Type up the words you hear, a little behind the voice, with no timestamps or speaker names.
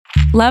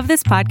Love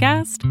this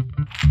podcast?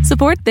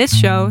 Support this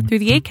show through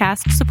the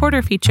Acast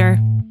supporter feature.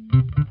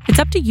 It's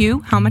up to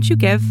you how much you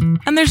give,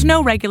 and there's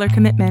no regular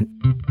commitment.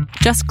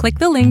 Just click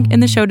the link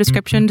in the show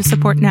description to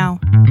support now.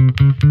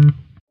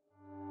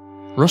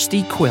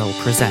 Rusty Quill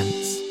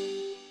presents.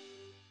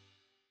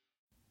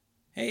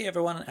 Hey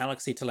everyone,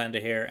 Alex E. Talenda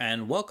here,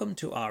 and welcome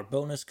to our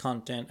bonus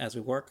content as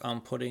we work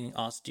on putting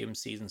Ostium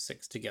Season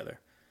 6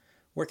 together.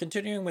 We're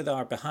continuing with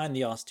our Behind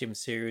the Ostium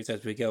series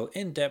as we go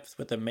in depth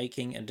with the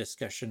making and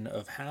discussion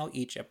of how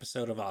each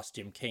episode of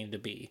Ostium came to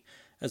be,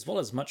 as well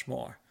as much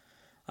more.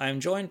 I am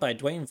joined by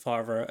Dwayne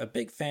Farver, a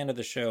big fan of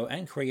the show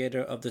and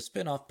creator of the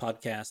spin-off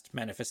podcast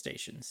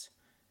Manifestations.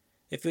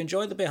 If you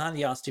enjoyed the Behind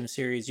the Ostium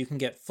series, you can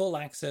get full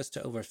access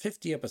to over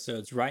 50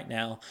 episodes right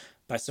now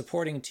by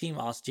supporting Team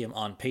Ostium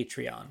on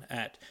Patreon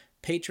at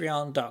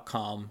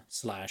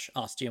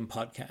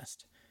patreon.com/ostiumpodcast.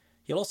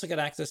 You'll also get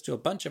access to a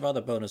bunch of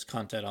other bonus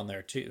content on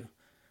there too.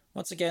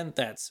 Once again,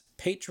 that's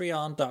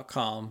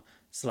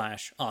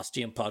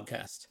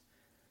patreon.com/ostiumpodcast.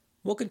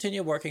 We'll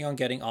continue working on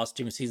getting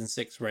Ostium Season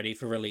 6 ready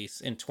for release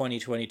in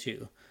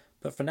 2022.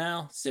 But for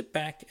now, sit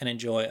back and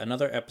enjoy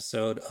another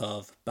episode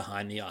of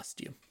Behind the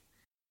Ostium.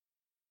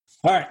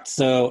 All right,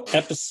 so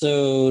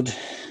episode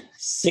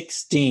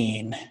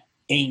 16,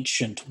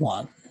 Ancient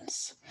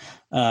Ones,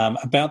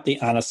 about the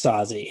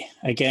Anasazi.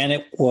 Again,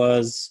 it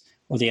was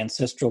the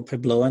ancestral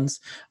Puebloans.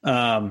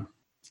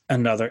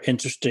 Another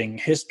interesting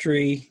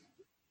history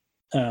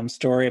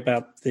story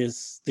about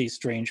these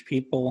strange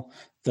people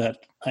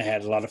that I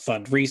had a lot of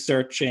fun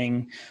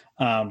researching.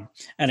 And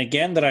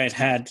again, that I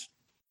had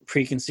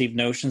preconceived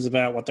notions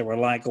about what they were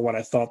like or what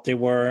I thought they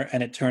were,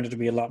 and it turned out to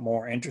be a lot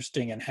more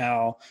interesting in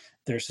how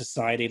their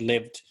society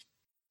lived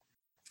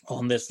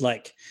on this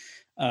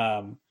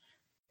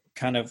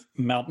kind of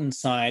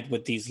mountainside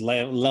with these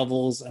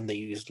levels, and they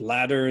used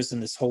ladders,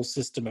 and this whole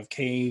system of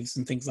caves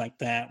and things like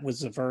that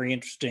was a very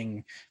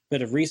interesting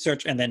bit of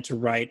research. And then to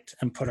write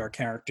and put our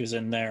characters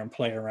in there and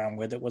play around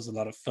with it was a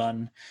lot of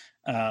fun.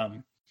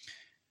 I've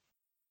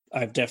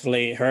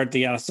definitely heard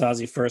the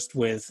Anasazi first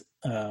with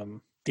the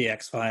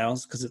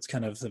X-Files, because it's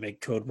kind of the big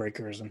code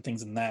breakers and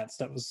things in that.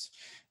 So that was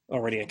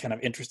already a kind of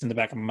interest in the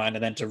back of my mind,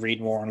 and then to read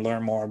more and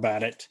learn more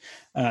about it.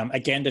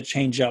 Again, to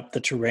change up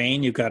the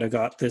terrain, you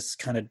got this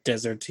kind of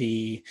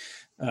deserty,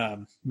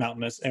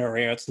 mountainous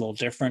area. It's a little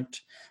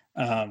different.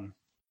 And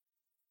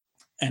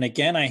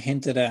again, I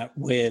hinted at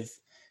with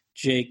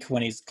Jake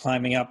when he's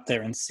climbing up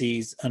there and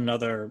sees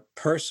another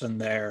person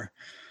there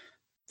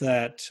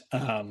that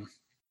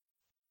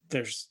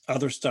there's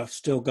other stuff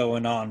still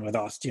going on with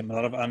Ostium, a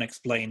lot of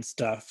unexplained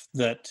stuff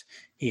that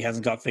he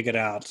hasn't got figured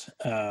out.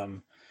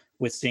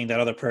 With seeing that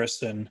other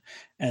person,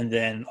 and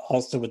then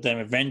also with them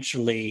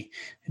eventually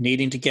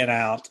needing to get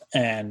out,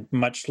 and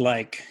much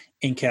like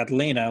in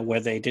Catalina, where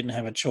they didn't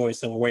have a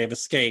choice or a way of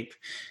escape,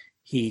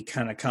 he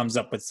kind of comes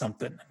up with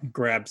something,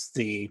 grabs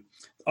the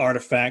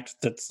artifact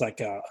that's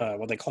like a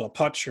what they call a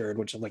potsherd,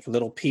 which is like a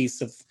little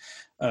piece of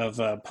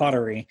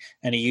pottery,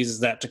 and he uses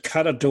that to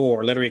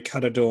literally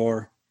cut a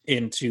door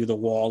into the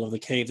wall of the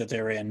cave that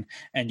they're in,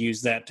 and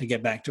use that to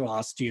get back to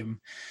Ostium.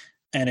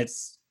 And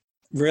it's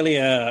really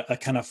a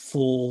kind of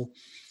full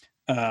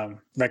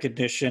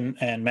recognition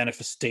and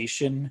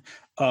manifestation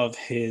of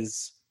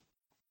his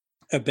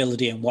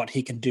ability and what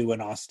he can do in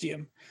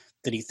Ostium.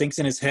 That he thinks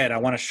in his head, I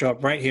want to show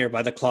up right here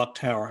by the clock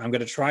tower. I'm going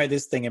to try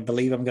this thing and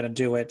believe I'm going to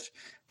do it.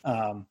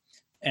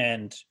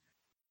 And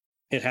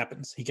it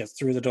happens. He gets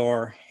through the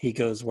door. He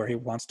goes where he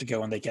wants to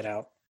go, and they get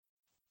out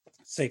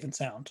safe and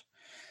sound.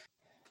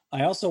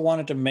 I also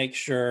wanted to make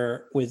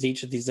sure with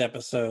each of these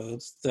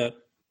episodes that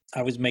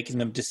I was making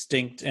them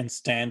distinct and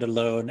stand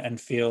alone and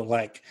feel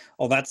like,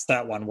 oh, that's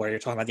that one where you're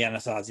talking about the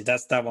Anasazi.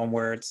 That's that one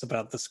where it's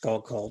about the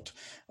skull cult.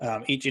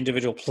 Each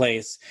individual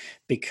place,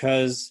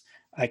 because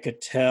I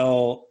could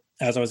tell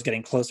as I was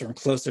getting closer and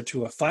closer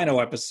to a final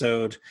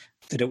episode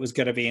that it was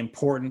going to be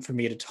important for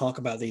me to talk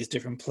about these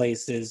different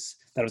places,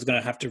 that I was going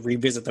to have to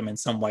revisit them in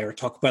some way or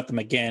talk about them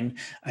again.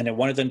 And I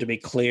wanted them to be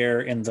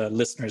clear in the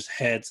listener's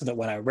head so that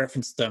when I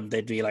referenced them,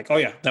 they'd be like, oh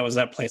yeah, that was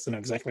that place. I know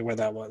exactly where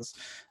that was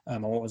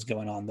and what was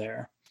going on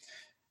there.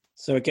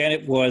 So again,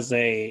 it was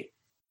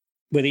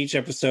with each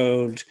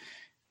episode,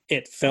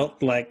 it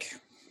felt like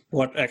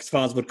what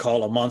X-Files would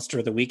call a Monster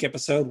of the Week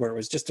episode, where it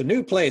was just a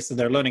new place and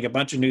they're learning a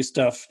bunch of new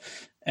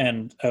stuff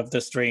and of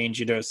the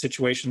strange,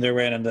 situation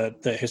they're in and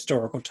the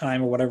historical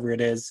time or whatever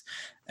it is,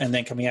 and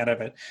then coming out of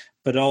it.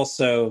 But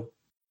also,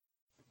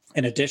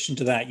 in addition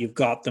to that, you've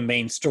got the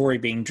main story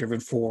being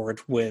driven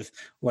forward with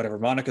whatever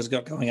Monica's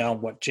got going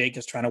on, what Jake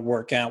is trying to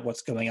work out,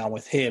 what's going on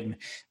with him.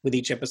 With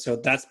each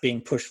episode, that's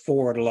being pushed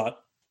forward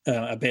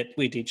a bit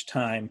with each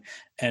time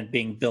and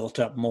being built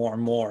up more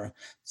and more,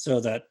 so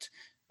that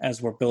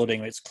as we're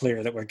building, it's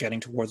clear that we're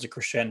getting towards a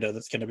crescendo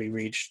that's going to be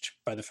reached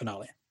by the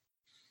finale.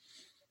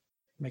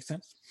 Make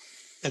sense?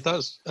 It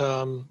does.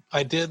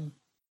 I did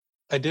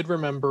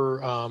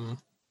remember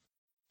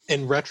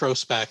in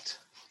retrospect,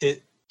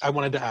 I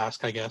wanted to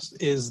ask, I guess,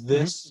 is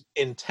this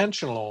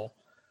intentional,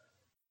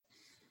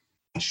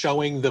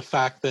 showing the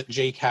fact that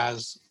Jake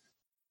has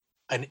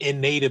an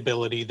innate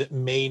ability that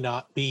may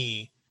not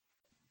be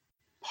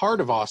part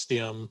of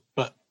Ostium,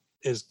 but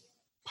is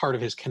part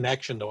of his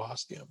connection to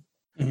Ostium.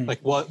 Mhm.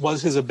 Like, what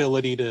was his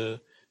ability to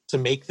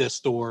make this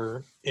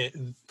door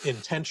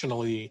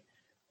intentionally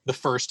the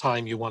first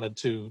time you wanted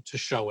to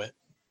show it?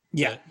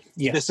 Yeah,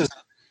 yeah. This is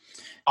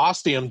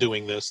Ostium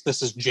doing this.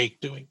 This is Jake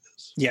doing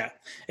this. Yeah,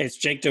 it's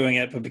Jake doing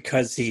it, but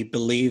because he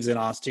believes in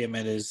Ostium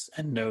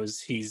and knows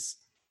he's,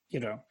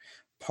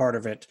 part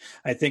of it.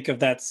 I think of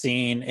that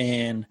scene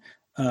in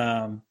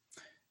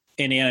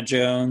Indiana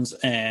Jones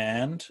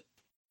and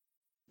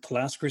The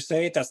Last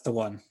Crusade. That's the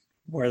one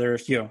where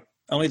there's,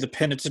 only the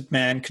penitent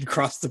man can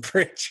cross the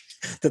bridge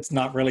that's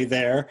not really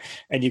there.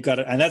 And you've got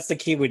it. And that's the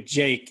key with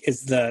Jake,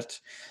 is that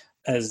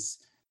as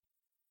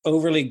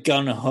overly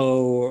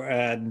gung-ho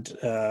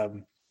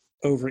and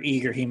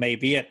over-eager he may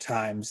be at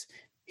times,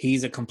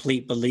 he's a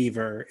complete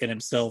believer in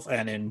himself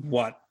and in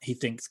what he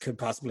thinks could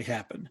possibly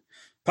happen.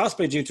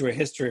 Possibly due to a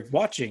history of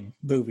watching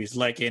movies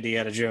like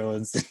Indiana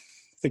Jones,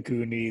 The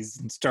Goonies,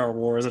 and Star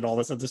Wars, and all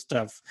this other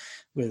stuff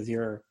with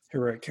your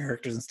heroic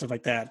characters and stuff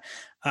like that.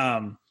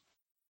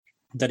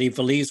 That he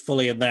believes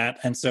fully in that.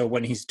 And so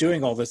when he's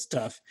doing all this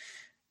stuff,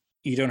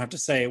 you don't have to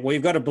say, well,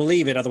 you've got to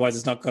believe it, otherwise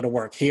it's not going to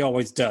work. He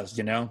always does,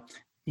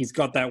 He's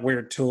got that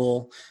weird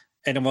tool.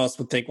 Anyone else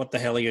would think, what the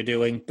hell are you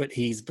doing? But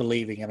he's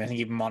believing. I mean, I think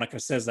even Monica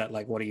says that,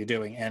 like, what are you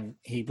doing? And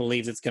he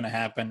believes it's going to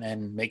happen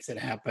and makes it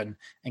happen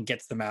and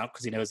gets them out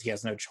because he knows he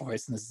has no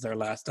choice and this is their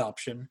last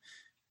option.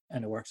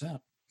 And it works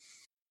out.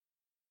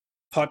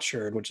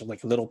 Potsherd, which is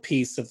like a little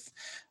piece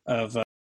of